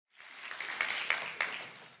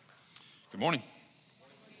Good morning.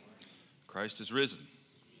 Christ is risen.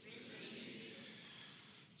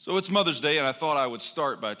 So it's Mother's Day, and I thought I would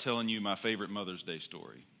start by telling you my favorite Mother's Day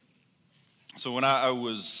story. So when I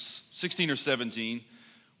was 16 or 17,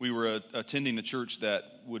 we were attending a church that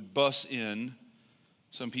would bus in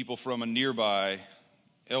some people from a nearby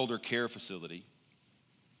elder care facility.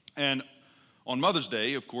 And on Mother's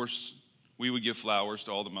Day, of course, we would give flowers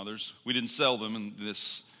to all the mothers. We didn't sell them, and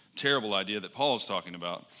this terrible idea that Paul is talking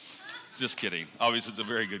about. Just kidding. Obviously, it's a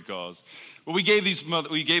very good cause. But we gave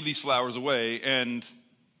these flowers away, and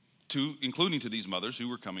including to these mothers who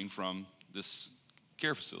were coming from this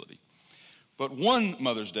care facility. But one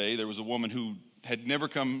Mother's Day, there was a woman who had never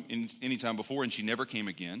come in any time before, and she never came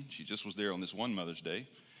again. She just was there on this one Mother's Day.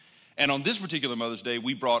 And on this particular Mother's Day,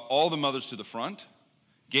 we brought all the mothers to the front,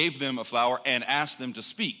 gave them a flower, and asked them to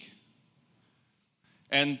speak.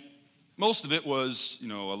 And most of it was, I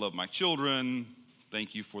love my children,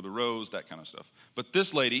 thank you for the rose, that kind of stuff. But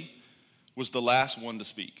this lady was the last one to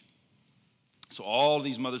speak. So all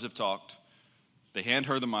these mothers have talked. They hand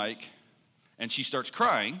her the mic, and she starts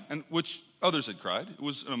crying, and which others had cried. It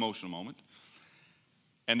was an emotional moment.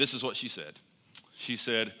 And this is what she said. She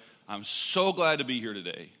said, "I'm so glad to be here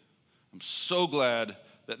today. I'm so glad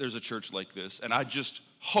that there's a church like this, and I just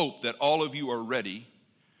hope that all of you are ready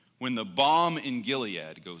when the bomb in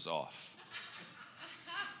Gilead goes off."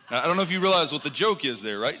 Now, I don't know if you realize what the joke is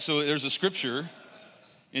there, right? So there's a scripture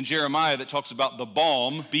in Jeremiah that talks about the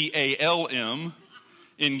balm, B-A-L-M,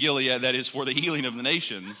 in Gilead, that is for the healing of the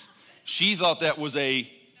nations. She thought that was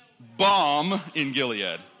a bomb in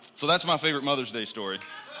Gilead. So that's my favorite Mother's Day story.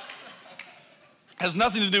 Has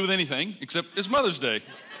nothing to do with anything, except it's Mother's Day.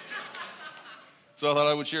 So I thought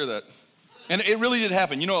I would share that. And it really did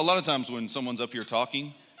happen. A lot of times when someone's up here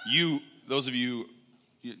talking, those of you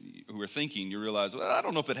who are thinking, you realize, well, I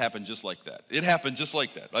don't know if it happened just like that. It happened just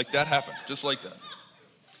like that. Like that happened, just like that.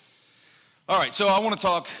 All right, so I want to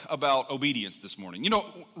talk about obedience this morning.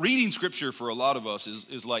 Reading Scripture for a lot of us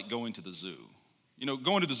is like going to the zoo.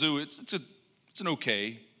 Going to the zoo, it's an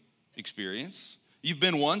okay experience. You've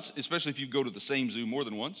been once, especially if you go to the same zoo more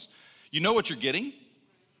than once. You know what you're getting.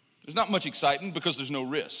 There's not much excitement because there's no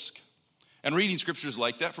risk. And reading Scripture is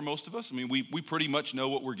like that for most of us. We pretty much know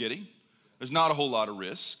what we're getting. There's not a whole lot of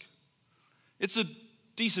risk. It's a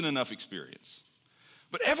decent enough experience.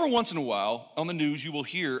 But every once in a while, on the news, you will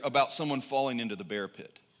hear about someone falling into the bear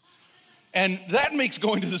pit. And that makes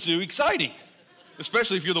going to the zoo exciting,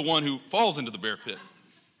 especially if you're the one who falls into the bear pit.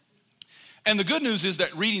 And the good news is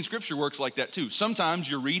that reading Scripture works like that too. Sometimes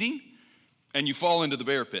you're reading and you fall into the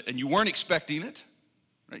bear pit and you weren't expecting it.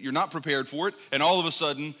 Right? You're not prepared for it. And all of a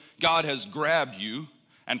sudden, God has grabbed you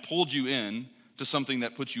and pulled you in to something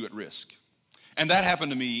that puts you at risk. And that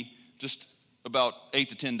happened to me just about 8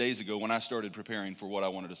 to 10 days ago when I started preparing for what I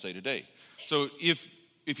wanted to say today. So if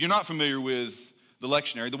you're not familiar with the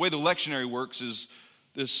lectionary, the way the lectionary works is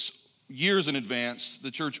this: years in advance,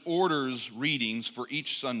 the church orders readings for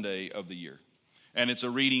each Sunday of the year. And it's a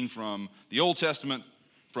reading from the Old Testament,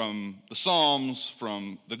 from the Psalms,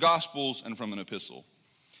 from the Gospels, and from an epistle.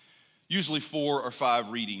 Usually 4 or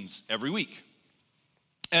 5 readings every week.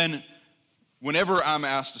 And whenever I'm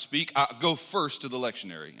asked to speak, I go first to the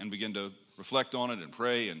lectionary and begin to reflect on it and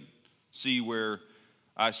pray and see where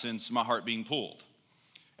I sense my heart being pulled.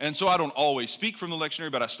 And so I don't always speak from the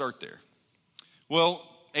lectionary, but I start there. Well,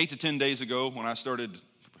 8 to 10 days ago, when I started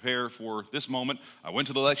to prepare for this moment, I went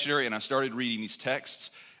to the lectionary and I started reading these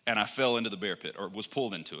texts, and I fell into the bear pit, or was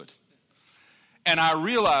pulled into it. And I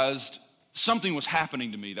realized something was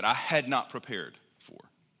happening to me that I had not prepared for,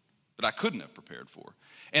 that I couldn't have prepared for.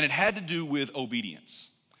 And it had to do with obedience.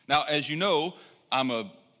 Now, as you know, I'm a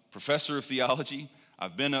professor of theology.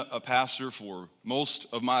 I've been a pastor for most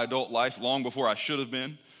of my adult life, long before I should have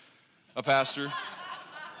been a pastor.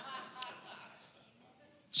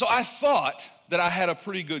 So I thought that I had a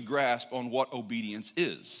pretty good grasp on what obedience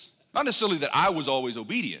is. Not necessarily that I was always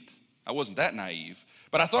obedient. I wasn't that naive.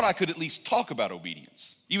 But I thought I could at least talk about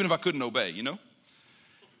obedience, even if I couldn't obey,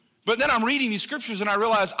 But then I'm reading these scriptures and I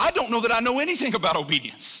realize I don't know that I know anything about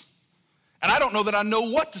obedience. And I don't know that I know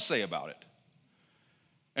what to say about it.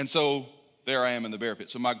 And so there I am in the bear pit.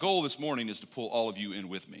 So my goal this morning is to pull all of you in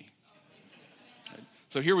with me. Okay.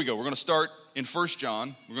 So here we go. We're going to start in 1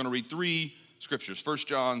 John. We're going to read 3 scriptures. 1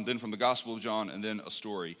 John, then from the Gospel of John, and then a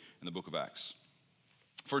story in the book of Acts.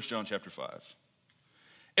 1 John chapter 5.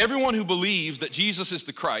 Everyone who believes that Jesus is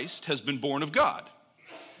the Christ has been born of God.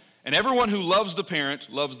 And everyone who loves the parent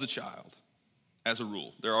loves the child, as a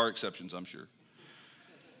rule. There are exceptions, I'm sure.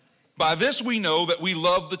 By this we know that we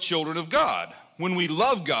love the children of God, when we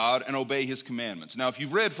love God and obey his commandments. Now, if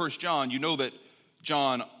you've read 1 John, you know that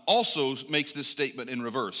John also makes this statement in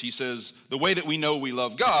reverse. He says, the way that we know we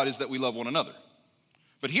love God is that we love one another.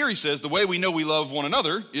 But here he says, the way we know we love one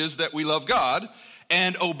another is that we love God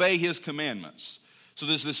and obey his commandments. So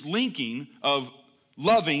there's this linking of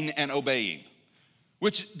loving and obeying,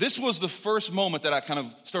 which this was the first moment that I kind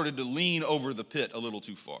of started to lean over the pit a little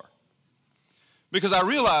too far. Because I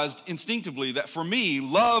realized instinctively that for me,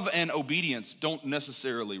 love and obedience don't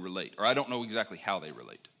necessarily relate, or I don't know exactly how they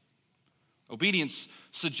relate. Obedience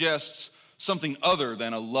suggests something other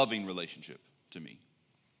than a loving relationship to me.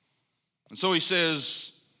 And so he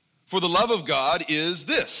says, for the love of God is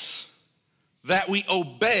this, that we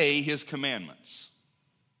obey his commandments.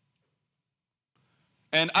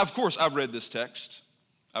 And of course, I've read this text.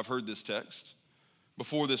 I've heard this text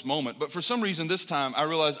before this moment. But for some reason this time, I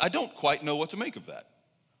realized I don't quite know what to make of that.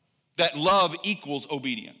 That love equals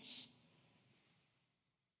obedience.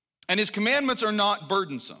 And his commandments are not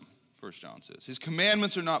burdensome, 1 John says. His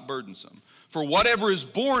commandments are not burdensome. For whatever is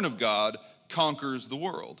born of God conquers the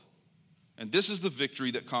world. And this is the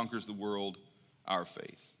victory that conquers the world, our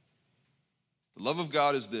faith. The love of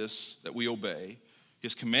God is this, that we obey.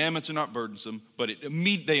 His commandments are not burdensome, but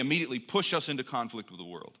they immediately push us into conflict with the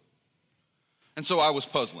world. And so I was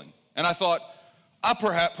puzzling. And I thought,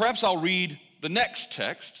 perhaps I'll read the next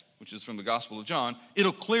text, which is from the Gospel of John.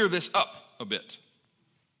 It'll clear this up a bit.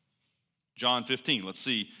 John 15, let's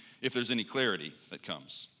see if there's any clarity that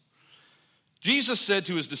comes. Jesus said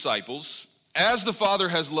to his disciples, as the Father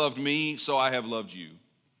has loved me, so I have loved you.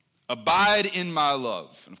 Abide in my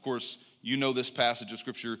love. And of course, you know this passage of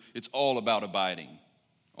Scripture. It's all about abiding.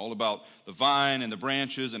 All about the vine and the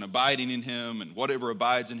branches and abiding in him, and whatever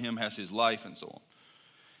abides in him has his life and so on.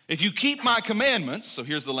 If you keep my commandments, so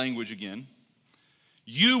here's the language again,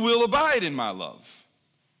 you will abide in my love,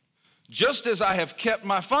 just as I have kept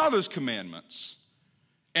my Father's commandments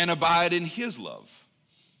and abide in his love.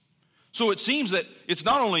 So it seems that it's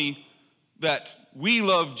not only that we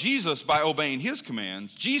love Jesus by obeying his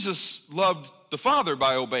commands, Jesus loved the Father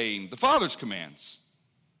by obeying the Father's commands.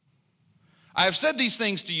 I have said these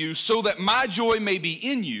things to you so that my joy may be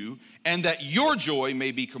in you and that your joy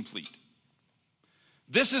may be complete.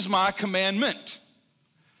 This is my commandment,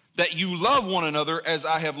 that you love one another as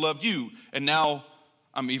I have loved you. And now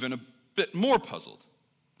I'm even a bit more puzzled.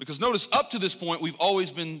 Because notice, up to this point, we've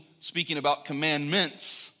always been speaking about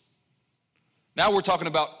commandments. Now we're talking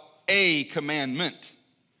about a commandment.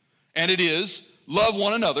 And it is, love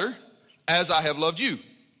one another as I have loved you.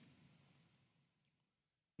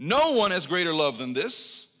 No one has greater love than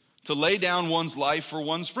this, to lay down one's life for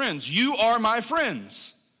one's friends. You are my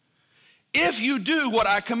friends, if you do what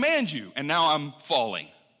I command you. And now I'm falling.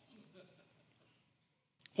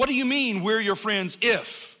 What do you mean we're your friends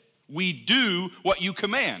if we do what you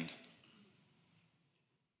command?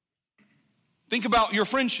 Think about your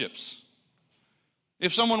friendships.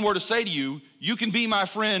 If someone were to say to you, you can be my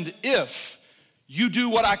friend if you do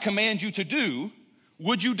what I command you to do,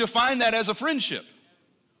 would you define that as a friendship?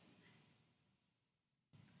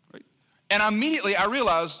 Right? And immediately I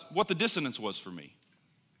realized what the dissonance was for me.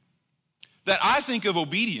 That I think of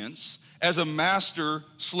obedience as a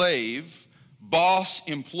master-slave,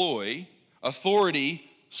 boss-employee,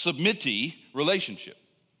 authority-submittee relationship.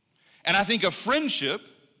 And I think of friendship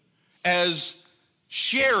as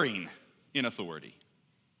sharing in authority.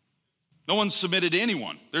 No one's submitted to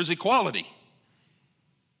anyone. There's equality.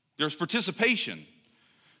 There's participation.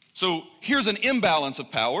 So here's an imbalance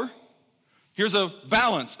of power. Here's a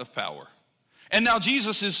balance of power. And now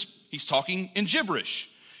Jesus he's talking in gibberish.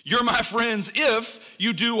 You're my friends if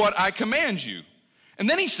you do what I command you. And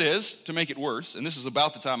then he says, to make it worse, and this is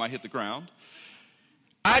about the time I hit the ground,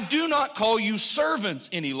 I do not call you servants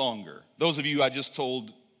any longer. Those of you I just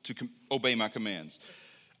told to obey my commands.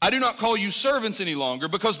 I do not call you servants any longer,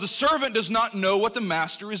 because the servant does not know what the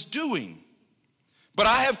master is doing. But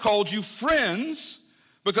I have called you friends,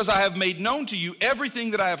 because I have made known to you everything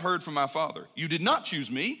that I have heard from my Father. You did not choose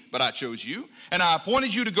me, but I chose you, and I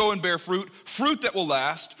appointed you to go and bear fruit, fruit that will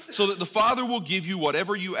last, so that the Father will give you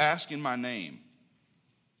whatever you ask in my name.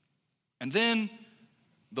 And then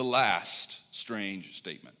the last strange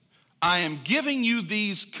statement. I am giving you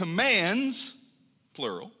these commands,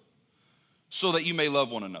 plural, so that you may love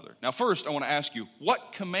one another. Now first, I want to ask you,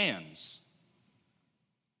 what commands?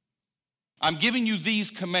 I'm giving you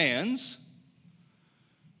these commands.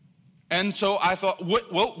 And so I thought,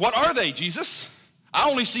 what are they, Jesus? I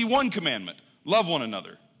only see one commandment, love one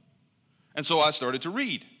another. And so I started to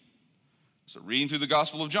read. So reading through the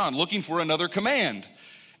Gospel of John, looking for another command.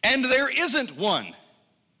 And there isn't one.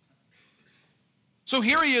 So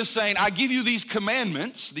here he is saying, I give you these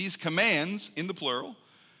commandments, these commands in the plural,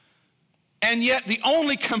 And yet the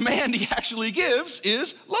only command he actually gives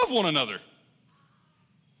is love one another.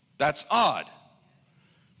 That's odd.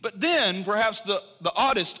 But then, perhaps the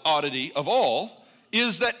oddest oddity of all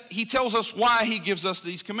is that he tells us why he gives us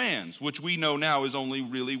these commands, which we know now is only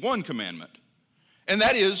really one commandment. And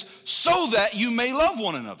that is, so that you may love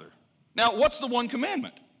one another. Now, what's the one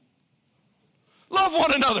commandment? Love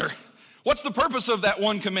one another. What's the purpose of that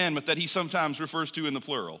one commandment that he sometimes refers to in the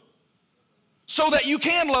plural? So that you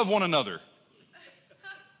can love one another.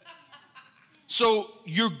 So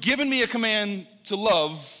you're giving me a command to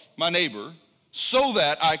love my neighbor so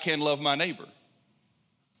that I can love my neighbor.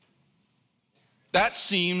 That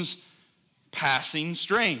seems passing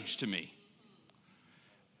strange to me.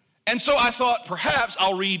 And so I thought perhaps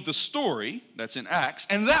I'll read the story that's in Acts,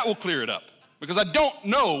 and that will clear it up, because I don't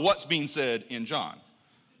know what's being said in John.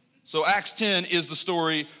 So Acts 10 is the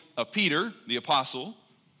story of Peter, the apostle,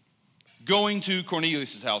 going to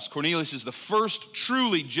Cornelius' house. Cornelius is the first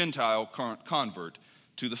truly Gentile convert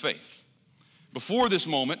to the faith. Before this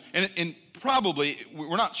moment, and probably,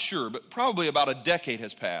 we're not sure, but probably about a decade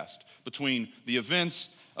has passed between the events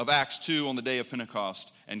of Acts 2 on the day of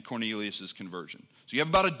Pentecost and Cornelius' conversion. So you have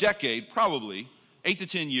about a decade, probably 8 to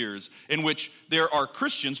 10 years, in which there are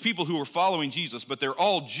Christians, people who are following Jesus, but they're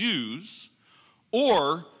all Jews,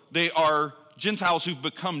 or they are Gentiles who've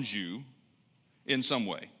become Jew in some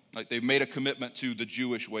way. Like they've made a commitment to the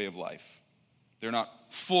Jewish way of life. They're not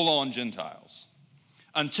full-on Gentiles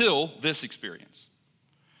until this experience.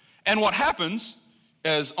 And what happens,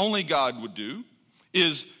 as only God would do,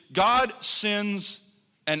 is God sends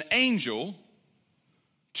an angel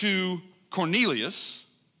to Cornelius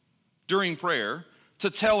during prayer to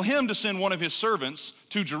tell him to send one of his servants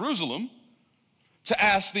to Jerusalem to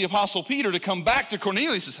ask the apostle Peter to come back to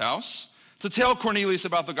Cornelius' house to tell Cornelius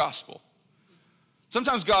about the gospel.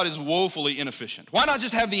 Sometimes God is woefully inefficient. Why not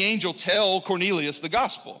just have the angel tell Cornelius the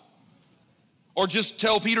gospel? Or just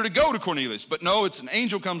tell Peter to go to Cornelius? But no, it's an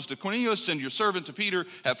angel comes to Cornelius, send your servant to Peter,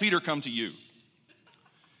 have Peter come to you.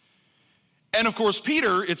 And of course,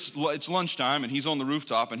 Peter, it's lunchtime, and he's on the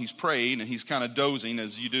rooftop, and he's praying, and he's kind of dozing,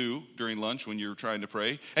 as you do during lunch when you're trying to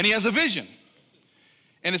pray. And he has a vision.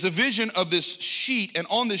 And it's a vision of this sheet, and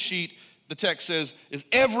on this sheet, the text says, is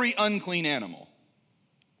every unclean animal.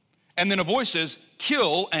 And then a voice says,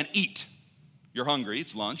 kill and eat. You're hungry,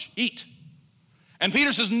 it's lunch, eat. And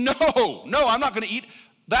Peter says, no, I'm not going to eat.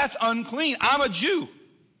 That's unclean. I'm a Jew.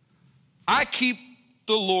 I keep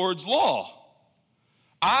the Lord's law.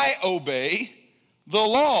 I obey the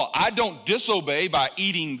law. I don't disobey by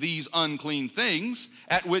eating these unclean things,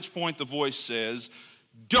 at which point the voice says,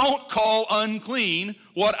 don't call unclean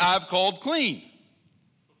what I've called clean.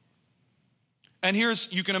 And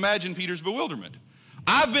you can imagine Peter's bewilderment.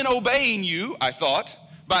 I've been obeying you, I thought,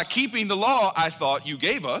 by keeping the law I thought you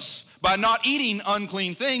gave us, by not eating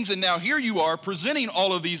unclean things, and now here you are presenting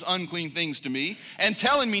all of these unclean things to me and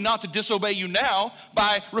telling me not to disobey you now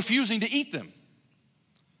by refusing to eat them.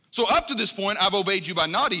 So up to this point, I've obeyed you by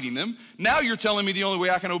not eating them. Now you're telling me the only way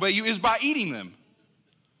I can obey you is by eating them.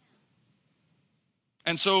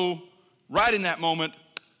 And so, right in that moment,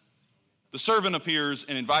 the servant appears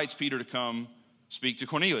and invites Peter to come speak to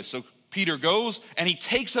Cornelius. So Peter goes, and he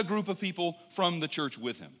takes a group of people from the church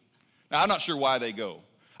with him. Now, I'm not sure why they go.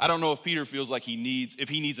 I don't know if Peter feels like he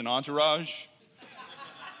needs an entourage,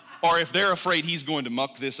 or if they're afraid he's going to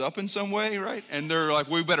muck this up in some way, right? And they're like,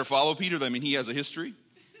 we better follow Peter. I mean, he has a history.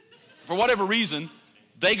 For whatever reason,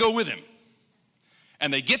 they go with him.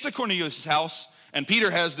 And they get to Cornelius' house, and Peter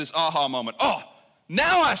has this aha moment. Oh,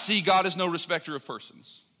 now I see God is no respecter of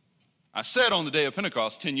persons. I said on the day of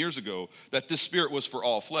Pentecost 10 years ago that this Spirit was for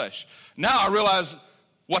all flesh. Now I realize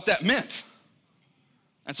what that meant.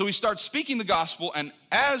 And so he starts speaking the gospel, and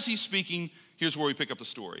as he's speaking, here's where we pick up the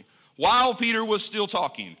story. While Peter was still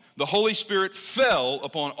talking, the Holy Spirit fell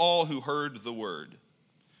upon all who heard the word.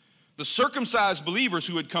 The circumcised believers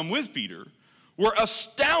who had come with Peter were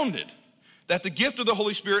astounded that the gift of the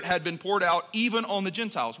Holy Spirit had been poured out even on the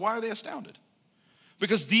Gentiles. Why are they astounded?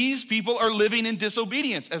 Because these people are living in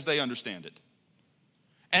disobedience as they understand it.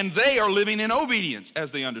 And they are living in obedience as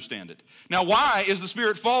they understand it. Now, why is the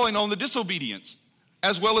Spirit falling on the disobedience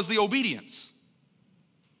as well as the obedience?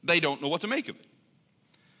 They don't know what to make of it.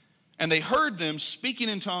 And they heard them speaking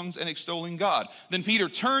in tongues and extolling God. Then Peter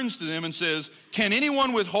turns to them and says, can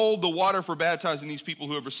anyone withhold the water for baptizing these people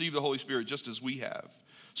who have received the Holy Spirit just as we have?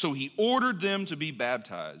 So he ordered them to be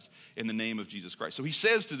baptized in the name of Jesus Christ. So he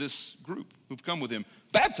says to this group who've come with him,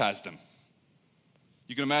 baptize them.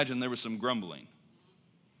 You can imagine there was some grumbling.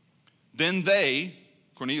 Then they,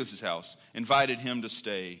 Cornelius' house, invited him to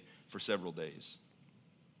stay for several days.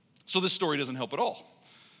 So this story doesn't help at all.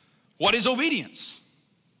 what is obedience?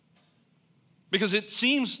 Because it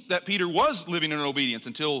seems that Peter was living in obedience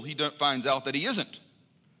until he finds out that he isn't.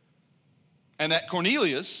 And that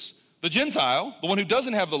Cornelius, the Gentile, the one who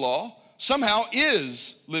doesn't have the law, somehow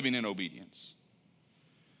is living in obedience.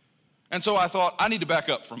 And so I thought, I need to back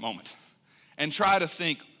up for a moment and try to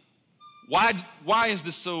think, why is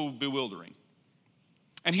this so bewildering?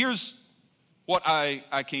 And here's what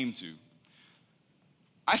I came to.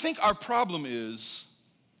 I think our problem is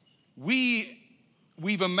we've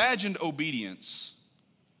imagined obedience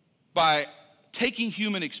by taking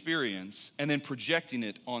human experience and then projecting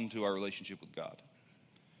it onto our relationship with God.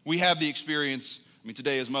 We have the experience,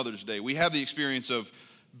 today is Mother's Day, we have the experience of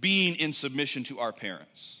being in submission to our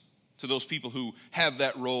parents, to those people who have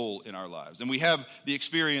that role in our lives. And we have the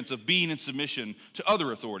experience of being in submission to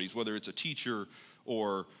other authorities, whether it's a teacher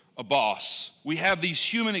or a boss. We have these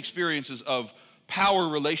human experiences of power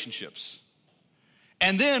relationships.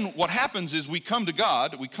 And then what happens is we come to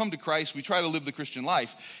God, we come to Christ, we try to live the Christian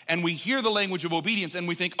life, and we hear the language of obedience and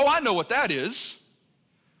we think, oh, I know what that is.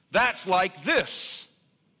 That's like this.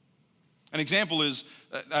 An example is,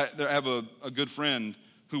 I have a good friend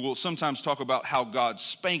who will sometimes talk about how God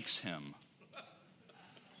spanks him.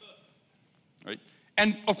 Right?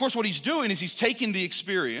 And of course what he's doing is he's taking the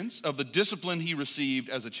experience of the discipline he received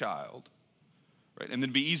as a child. Right? And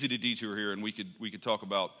it'd be easy to detour here and we could talk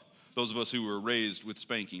about those of us who were raised with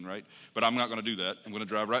spanking, right? But I'm not going to do that. I'm going to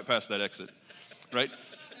drive right past that exit, right?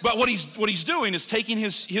 But what he's doing is taking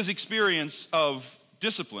his experience of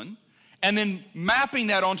discipline and then mapping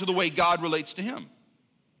that onto the way God relates to him.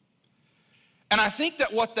 And I think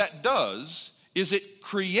that what that does is it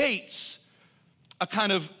creates a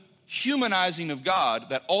kind of humanizing of God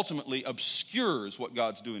that ultimately obscures what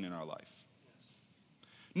God's doing in our life.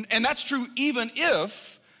 And that's true even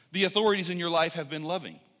if the authorities in your life have been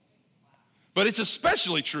loving. But it's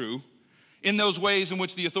especially true in those ways in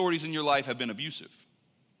which the authorities in your life have been abusive.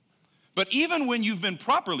 But even when you've been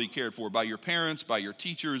properly cared for by your parents, by your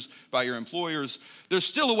teachers, by your employers, there's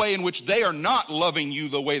still a way in which they are not loving you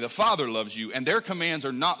the way the Father loves you, and their commands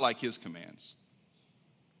are not like His commands.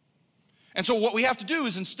 And so what we have to do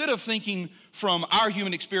is, instead of thinking from our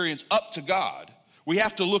human experience up to God, we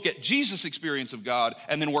have to look at Jesus' experience of God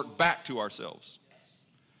and then work back to ourselves.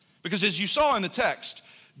 Because as you saw in the text,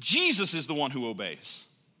 Jesus is the one who obeys.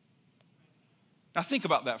 Now think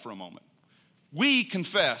about that for a moment. We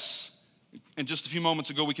confess, and just a few moments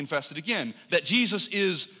ago we confessed it again, that Jesus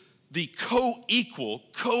is the co-equal,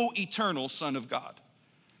 co-eternal Son of God.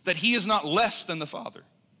 That He is not less than the Father.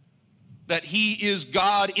 That He is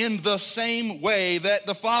God in the same way that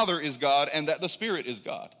the Father is God and that the Spirit is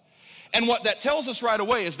God. And what that tells us right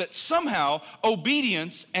away is that somehow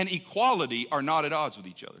obedience and equality are not at odds with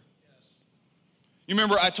each other. You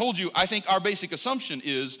remember I told you, I think our basic assumption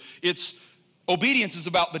is obedience is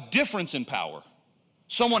about the difference in power.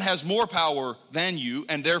 Someone has more power than you,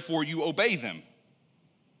 and therefore you obey them.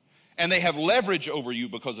 And they have leverage over you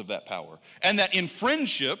because of that power. And that in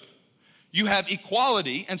friendship, you have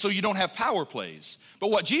equality, and so you don't have power plays.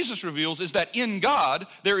 But what Jesus reveals is that in God,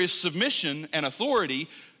 there is submission and authority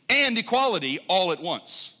and equality all at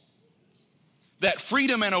once. That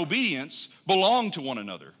freedom and obedience belong to one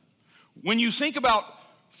another. When you think about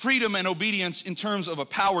freedom and obedience in terms of a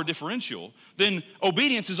power differential, then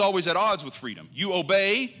obedience is always at odds with freedom. You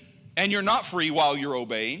obey, and you're not free while you're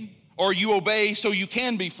obeying, or you obey so you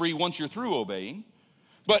can be free once you're through obeying.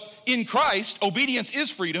 But in Christ, obedience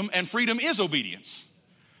is freedom, and freedom is obedience.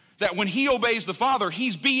 That when He obeys the Father,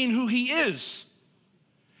 He's being who He is.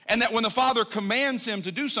 And that when the Father commands Him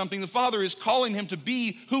to do something, the Father is calling Him to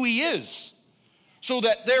be who He is. So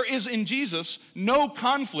that there is in Jesus no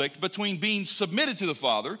conflict between being submitted to the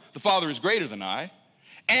Father is greater than I,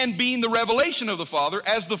 and being the revelation of the Father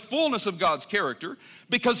as the fullness of God's character,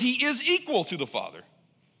 because He is equal to the Father.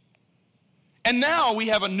 And now we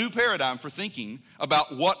have a new paradigm for thinking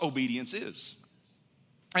about what obedience is.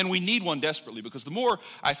 And we need one desperately, because the more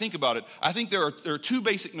I think about it, I think there are two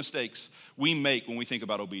basic mistakes we make when we think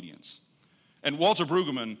about obedience. And Walter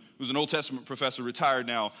Brueggemann, who's an Old Testament professor, retired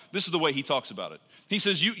now, this is the way he talks about it. He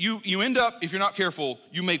says, you end up, if you're not careful,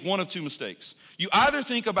 you make one of two mistakes. You either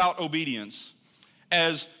think about obedience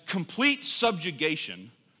as complete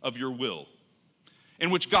subjugation of your will,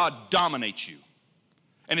 in which God dominates you.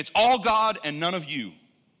 And it's all God and none of you.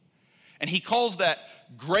 And he calls that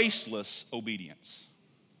graceless obedience.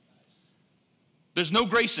 There's no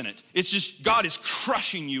grace in it. It's just God is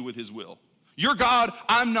crushing you with His will. You're God,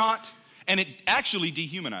 I'm not. And it actually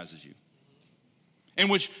dehumanizes you, in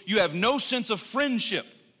which you have no sense of friendship,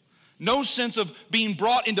 No sense of being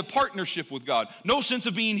brought into partnership with God. No sense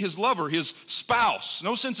of being his lover, his spouse.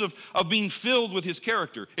 No sense of being filled with his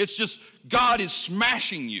character. It's just God is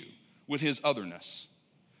smashing you with his otherness.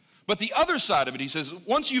 But the other side of it, he says,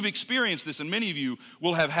 once you've experienced this, and many of you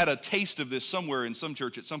will have had a taste of this somewhere in some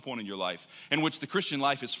church at some point in your life, in which the Christian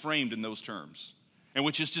life is framed in those terms, and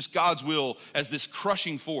which is just God's will as this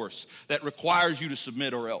crushing force that requires you to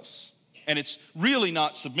submit or else. And it's really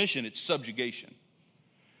not submission, it's subjugation.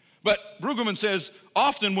 But Brueggemann says,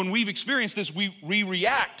 often when we've experienced this, we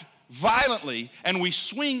react violently and we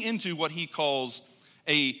swing into what he calls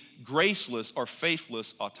a graceless or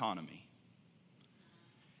faithless autonomy.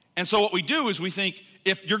 And so what we do is we think,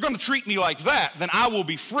 if you're going to treat me like that, then I will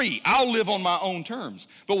be free. I'll live on my own terms.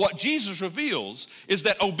 But what Jesus reveals is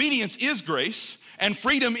that obedience is grace and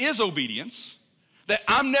freedom is obedience, that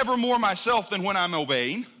I'm never more myself than when I'm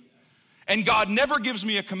obeying. And God never gives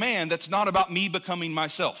me a command that's not about me becoming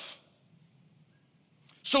myself.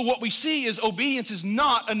 So what we see is obedience is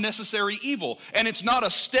not a necessary evil, and it's not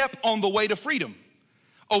a step on the way to freedom.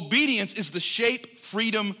 Obedience is the shape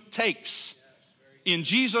freedom takes in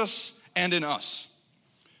Jesus and in us.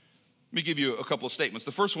 Let me give you a couple of statements.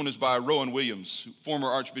 The first one is by Rowan Williams, former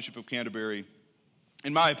Archbishop of Canterbury.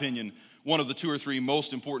 In my opinion, one of the 2 or 3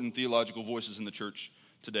 most important theological voices in the church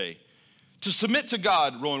today. To submit to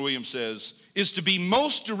God, Rowan Williams says, is to be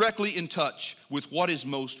most directly in touch with what is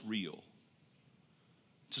most real.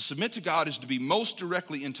 To submit to God is to be most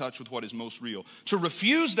directly in touch with what is most real. To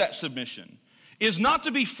refuse that submission is not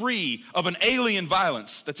to be free of an alien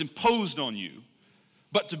violence that's imposed on you,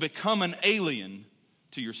 but to become an alien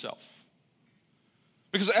to yourself.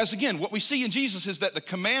 Because as again, what we see in Jesus is that the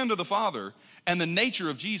command of the Father and the nature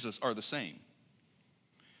of Jesus are the same.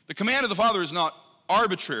 The command of the Father is not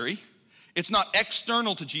arbitrary. It's not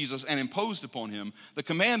external to Jesus and imposed upon him. The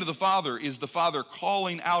command of the Father is the Father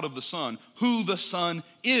calling out of the Son who the Son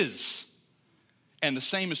is. And the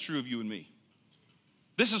same is true of you and me.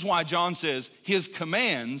 This is why John says his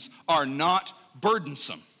commands are not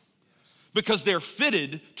burdensome, because they're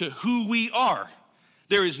fitted to who we are.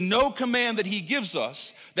 There is no command that he gives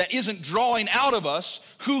us that isn't drawing out of us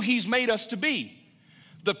who he's made us to be.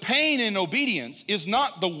 The pain in obedience is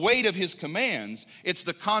not the weight of his commands, it's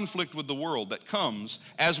the conflict with the world that comes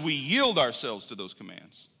as we yield ourselves to those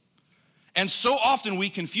commands. And so often we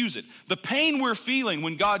confuse it. The pain we're feeling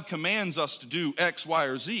when God commands us to do X, Y,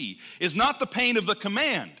 or Z is not the pain of the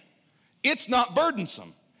command. It's not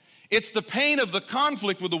burdensome. It's the pain of the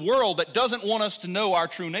conflict with the world that doesn't want us to know our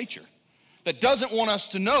true nature, that doesn't want us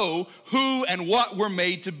to know who and what we're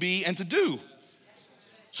made to be and to do.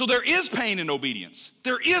 So there is pain in obedience.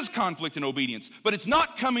 There is conflict in obedience, but it's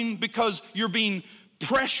not coming because you're being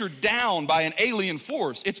pressured down by an alien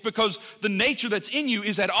force. It's because the nature that's in you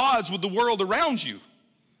is at odds with the world around you.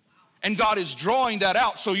 And God is drawing that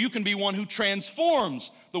out so you can be one who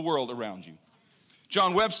transforms the world around you.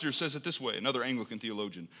 John Webster says it this way, another Anglican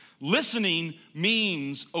theologian. Listening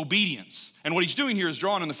means obedience. And what he's doing here is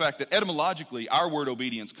drawing on the fact that etymologically, our word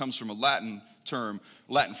obedience comes from a Latin term,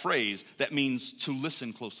 Latin phrase, that means to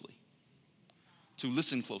listen closely. To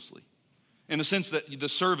listen closely. In the sense that the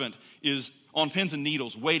servant is on pins and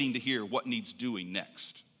needles waiting to hear what needs doing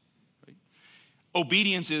next. Right?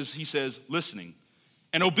 Obedience is, he says, listening.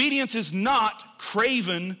 And obedience is not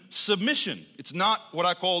craven submission. It's not what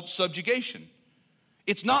I call subjugation.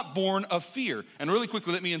 It's not born of fear. And really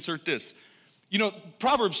quickly, let me insert this. You know,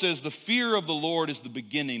 Proverbs says the fear of the Lord is the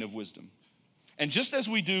beginning of wisdom. And just as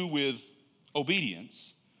we do with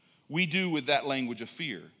obedience, we do with that language of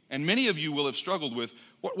fear. And many of you will have struggled with,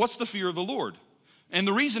 what's the fear of the Lord? And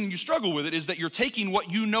the reason you struggle with it is that you're taking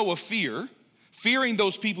what you know of fear, fearing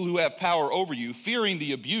those people who have power over you, fearing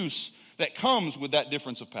the abuse that comes with that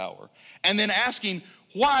difference of power, and then asking,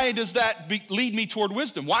 why does that lead me toward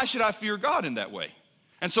wisdom? Why should I fear God in that way?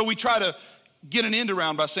 And so we try to get an end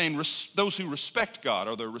around by saying those who respect God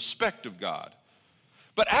or the respect of God.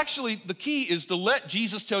 But actually, the key is to let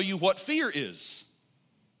Jesus tell you what fear is.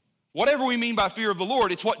 Whatever we mean by fear of the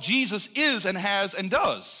Lord, it's what Jesus is and has and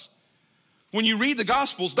does. When you read the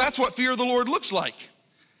Gospels, that's what fear of the Lord looks like.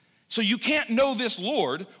 So you can't know this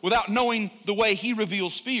Lord without knowing the way he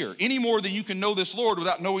reveals fear, any more than you can know this Lord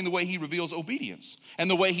without knowing the way he reveals obedience and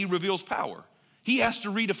the way he reveals power. He has to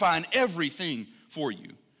redefine everything for you.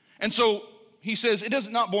 And so he says it is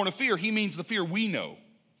not born of fear. He means the fear we know.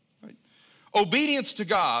 Right? Obedience to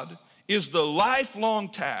God is the lifelong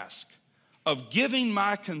task of giving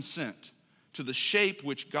my consent to the shape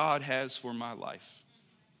which God has for my life.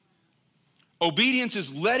 Obedience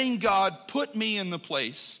is letting God put me in the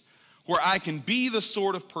place where I can be the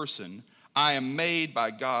sort of person I am made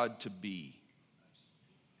by God to be.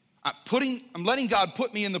 I'm letting God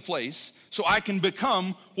put me in the place so I can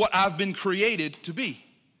become what I've been created to be.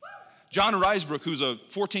 John Ruysbroek, who's a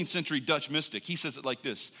 14th century Dutch mystic, he says it like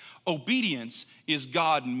this: obedience is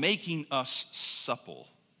God making us supple.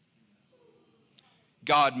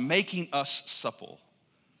 God making us supple.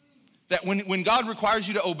 That when God requires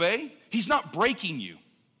you to obey, he's not breaking you.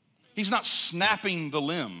 He's not snapping the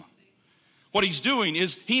limb. What he's doing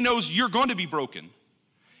is he knows you're going to be broken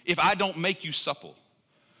if I don't make you supple.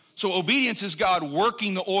 So obedience is God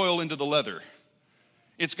working the oil into the leather.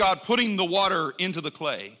 It's God putting the water into the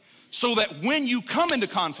clay so that when you come into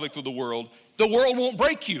conflict with the world won't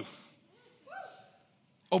break you.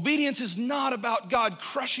 Obedience is not about God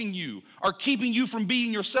crushing you or keeping you from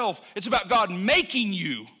being yourself. It's about God making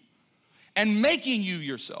you and making you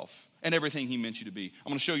yourself and everything he meant you to be. I'm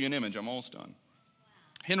going to show you an image. I'm almost done.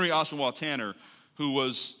 Henry Ossawa Tanner, who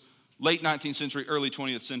was late 19th century, early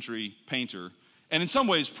 20th century painter, and in some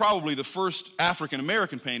ways probably the first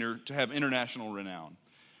African-American painter to have international renown.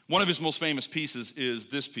 One of his most famous pieces is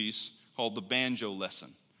this piece called The Banjo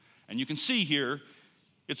Lesson. And you can see here,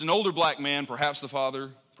 it's an older black man, perhaps the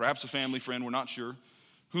father, perhaps a family friend, we're not sure,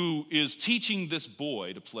 who is teaching this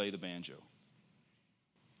boy to play the banjo.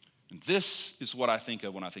 And this is what I think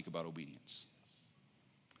of when I think about obedience.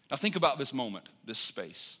 Now think about this moment, this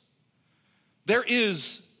space. There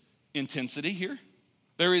is intensity here.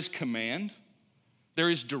 There is command. There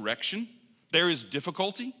is direction. There is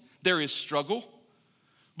difficulty. There is struggle.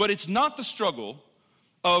 But it's not the struggle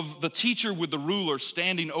of the teacher with the ruler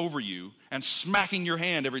standing over you and smacking your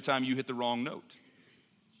hand every time you hit the wrong note.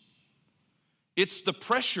 It's the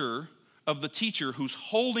pressure of the teacher who's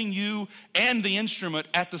holding you and the instrument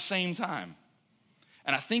at the same time.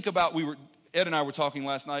 And I think about, Ed and I were talking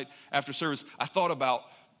last night after service, I thought about,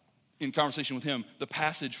 in conversation with him, the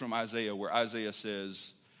passage from Isaiah where Isaiah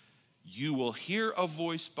says, "You will hear a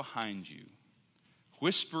voice behind you,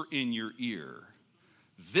 whisper in your ear,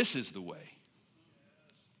 this is the way.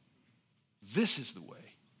 This is the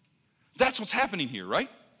way." That's what's happening here, right?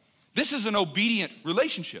 This is an obedient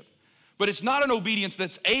relationship. But it's not an obedience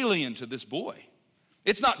that's alien to this boy.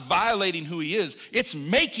 It's not violating who he is. It's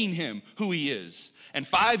making him who he is. And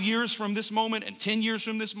 5 years from this moment, and 10 years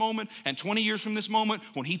from this moment, and 20 years from this moment,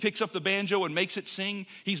 when he picks up the banjo and makes it sing,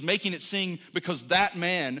 he's making it sing because that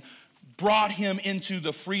man brought him into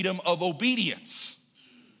the freedom of obedience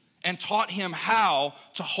and taught him how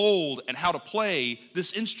to hold and how to play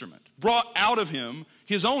this instrument. Brought out of him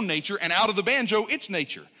his own nature and out of the banjo its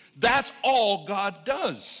nature. That's all God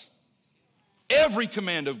does. Every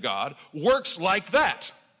command of God works like that.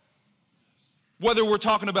 Whether we're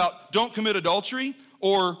talking about don't commit adultery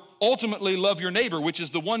or ultimately love your neighbor, which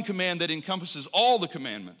is the one command that encompasses all the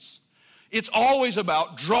commandments. It's always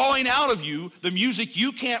about drawing out of you the music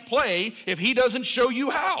you can't play if he doesn't show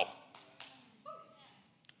you how.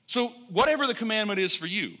 So whatever the commandment is for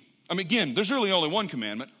you, I mean, again, there's really only one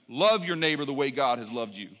commandment. Love your neighbor the way God has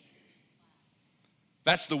loved you.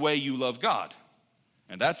 That's the way you love God.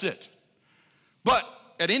 And that's it. But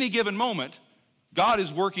at any given moment, God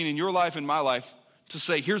is working in your life and my life to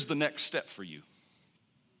say, here's the next step for you.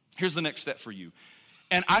 Here's the next step for you.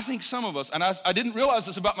 And I think some of us, and I didn't realize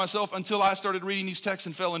this about myself until I started reading these texts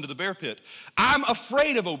and fell into the bear pit. I'm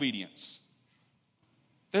afraid of obedience.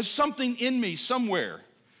 There's something in me somewhere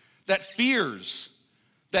that fears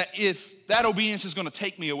that if that obedience is going to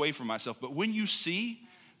take me away from myself. But when you see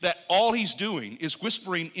that all he's doing is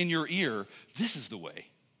whispering in your ear, this is the way.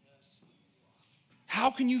 How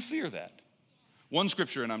can you fear that? One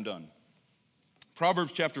scripture and I'm done.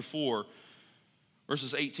 Proverbs chapter 4,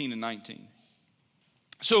 verses 18 and 19.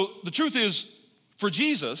 So the truth is, for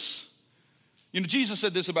Jesus, Jesus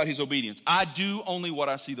said this about his obedience. I do only what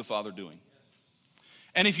I see the Father doing.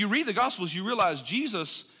 And if you read the Gospels, you realize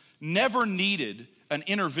Jesus never needed an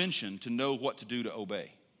intervention to know what to do to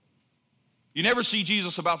obey. You never see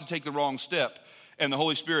Jesus about to take the wrong step and the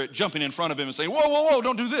Holy Spirit jumping in front of him and saying, whoa, whoa, whoa,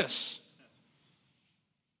 don't do this.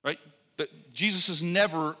 Right? That Jesus is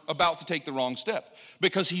never about to take the wrong step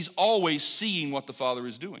because he's always seeing what the Father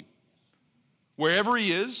is doing. Wherever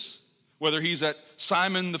he is, whether he's at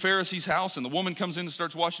Simon the Pharisee's house and the woman comes in and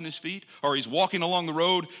starts washing his feet, or he's walking along the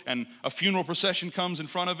road and a funeral procession comes in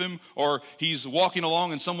front of him, or he's walking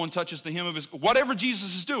along and someone touches the hem of his, whatever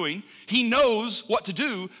Jesus is doing, he knows what to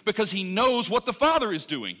do because he knows what the Father is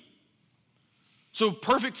doing. So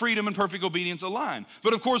perfect freedom and perfect obedience align.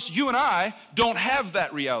 But of course, you and I don't have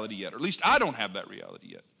that reality yet, or at least I don't have that reality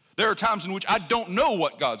yet. There are times in which I don't know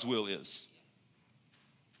what God's will is.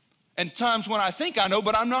 And times when I think I know,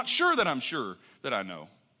 but I'm not sure that I know.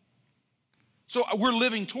 So we're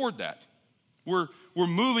living toward that. We're we're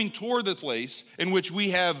moving toward the place in which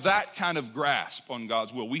we have that kind of grasp on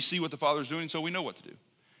God's will. We see what the Father's doing, so we know what to do.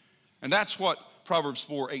 And that's what Proverbs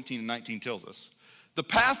 4:18 and 19 tells us. The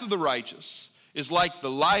path of the righteous is like the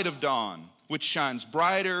light of dawn, which shines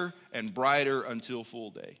brighter and brighter until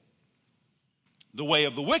full day. The way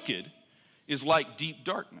of the wicked is like deep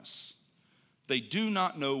darkness. They do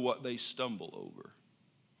not know what they stumble over.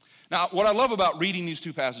 Now, what I love about reading these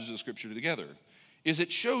two passages of Scripture together is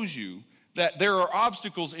it shows you that there are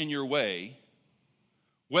obstacles in your way,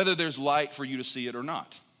 whether there's light for you to see it or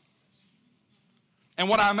not. And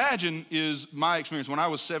what I imagine is my experience. When I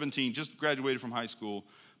was 17, just graduated from high school,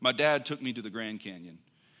 my dad took me to the Grand Canyon.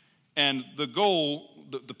 And the goal,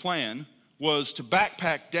 the plan, was to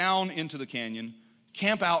backpack down into the canyon,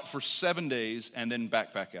 camp out for 7 days, and then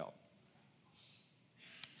backpack out.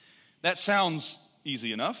 That sounds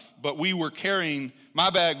easy enough, but we were carrying, my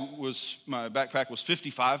backpack was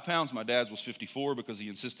 55 pounds. My dad's was 54 because he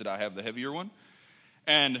insisted I have the heavier one.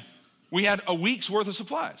 And we had a week's worth of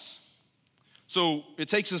supplies. So it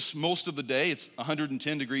takes us most of the day. It's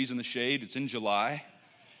 110 degrees in the shade. It's in July.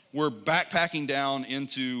 We're backpacking down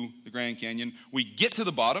into the Grand Canyon. We get to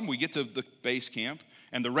the bottom. We get to the base camp.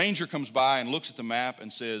 And the ranger comes by and looks at the map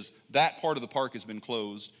and says, that part of the park has been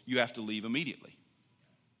closed. You have to leave immediately.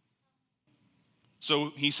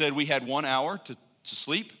 So he said we had 1 hour to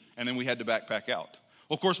sleep, and then we had to backpack out.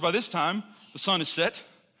 Well, of course, by this time, the sun is set.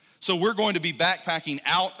 So we're going to be backpacking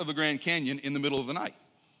out of the Grand Canyon in the middle of the night,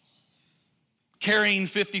 carrying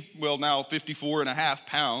 54 and a half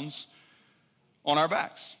pounds on our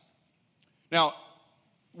backs. Now,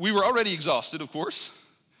 we were already exhausted, of course,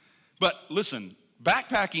 but listen,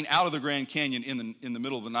 backpacking out of the Grand Canyon in the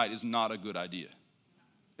middle of the night is not a good idea.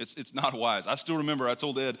 It's not wise. I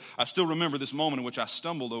told Ed, I still remember this moment in which I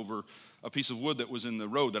stumbled over a piece of wood that was in the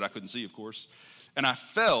road that I couldn't see, of course, and I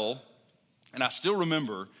fell, and I still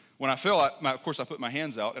remember when I fell, of course I put my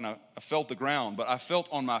hands out and I felt the ground, but I felt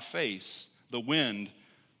on my face the wind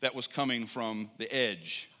that was coming from the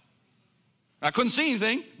edge. I couldn't see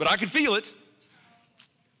anything, but I could feel it,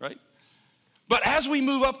 right? But as we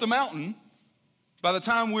move up the mountain, by the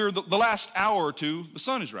time we're the last hour or two, the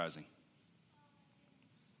sun is rising.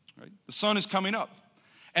 Right? The sun is coming up.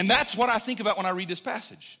 And that's what I think about when I read this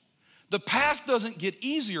passage. The path doesn't get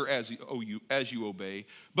easier as you obey,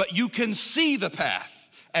 but you can see the path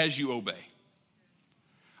as you obey.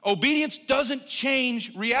 Obedience doesn't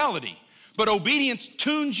change reality, but obedience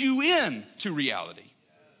tunes you in to reality.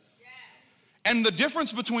 And the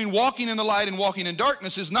difference between walking in the light and walking in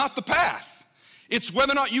darkness is not the path. It's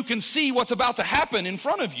whether or not you can see what's about to happen in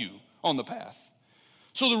front of you on the path.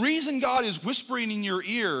 So the reason God is whispering in your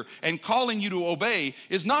ear and calling you to obey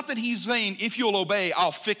is not that he's saying, if you'll obey,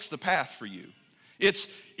 I'll fix the path for you. It's,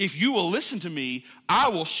 if you will listen to me, I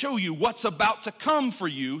will show you what's about to come for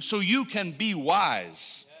you so you can be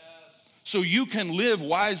wise. Yes. So you can live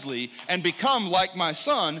wisely and become like my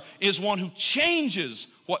son is one who changes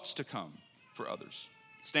what's to come for others.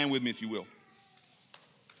 Stand with me if you will.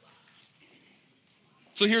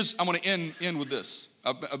 So I'm going to end with this.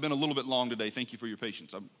 I've been a little bit long today. Thank you for your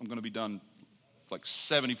patience. I'm going to be done like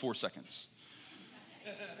 74 seconds.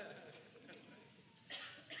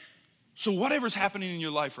 So whatever's happening in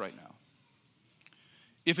your life right now,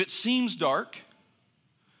 if it seems dark,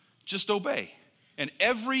 just obey. And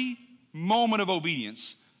every moment of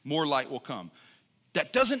obedience, more light will come.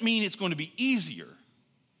 That doesn't mean it's going to be easier,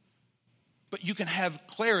 but you can have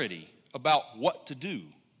clarity about what to do.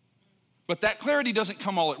 But that clarity doesn't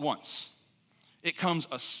come all at once. It comes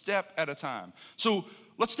a step at a time. So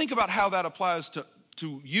let's think about how that applies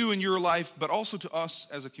to you in your life, but also to us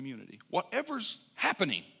as a community. Whatever's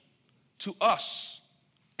happening to us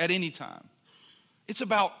at any time, it's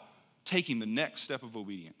about taking the next step of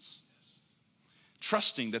obedience.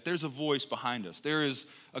 Trusting that there's a voice behind us. There is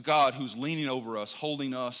a God who's leaning over us,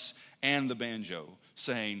 holding us and the banjo,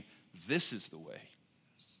 saying, this is the way.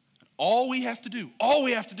 All we have to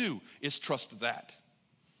do is trust that.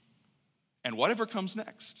 And whatever comes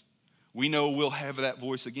next, we know we'll have that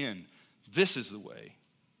voice again. This is the way.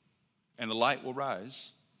 And the light will rise,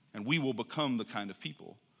 and we will become the kind of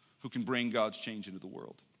people who can bring God's change into the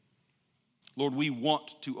world. Lord, we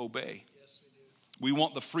want to obey. Yes, we do. We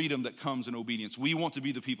want the freedom that comes in obedience. We want to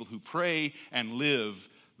be the people who pray and live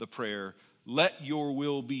the prayer, let your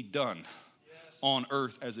will be done on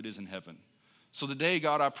earth as it is in heaven. So today,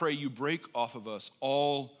 God, I pray you break off of us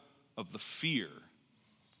all of the fear,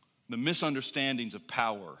 the misunderstandings of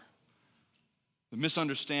power, the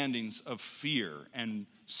misunderstandings of fear and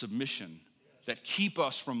submission that keep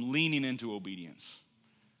us from leaning into obedience.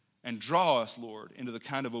 And draw us, Lord, into the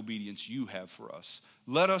kind of obedience you have for us.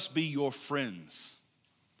 Let us be your friends.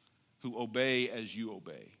 who obey as you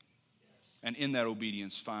obey. And in that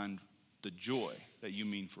obedience, find the joy that you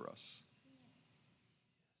mean for us.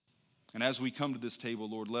 And as we come to this table,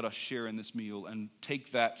 Lord, let us share in this meal and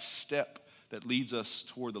take that step that leads us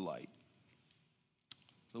toward the light,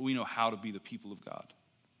 so that we know how to be the people of God.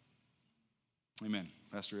 Amen.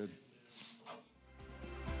 Pastor Ed.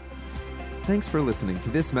 Thanks for listening to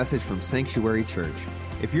this message from Sanctuary Church.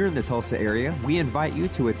 If you're in the Tulsa area, we invite you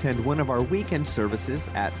to attend one of our weekend services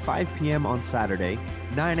at 5 p.m. on Saturday,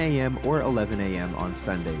 9 a.m. or 11 a.m. on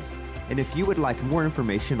Sundays. And if you would like more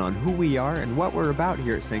information on who we are and what we're about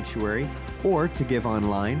here at Sanctuary, or to give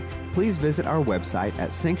online, please visit our website at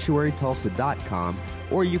sanctuarytulsa.com,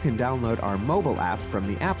 or you can download our mobile app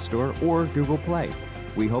from the App Store or Google Play.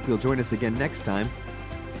 We hope you'll join us again next time.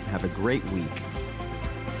 Have a great week.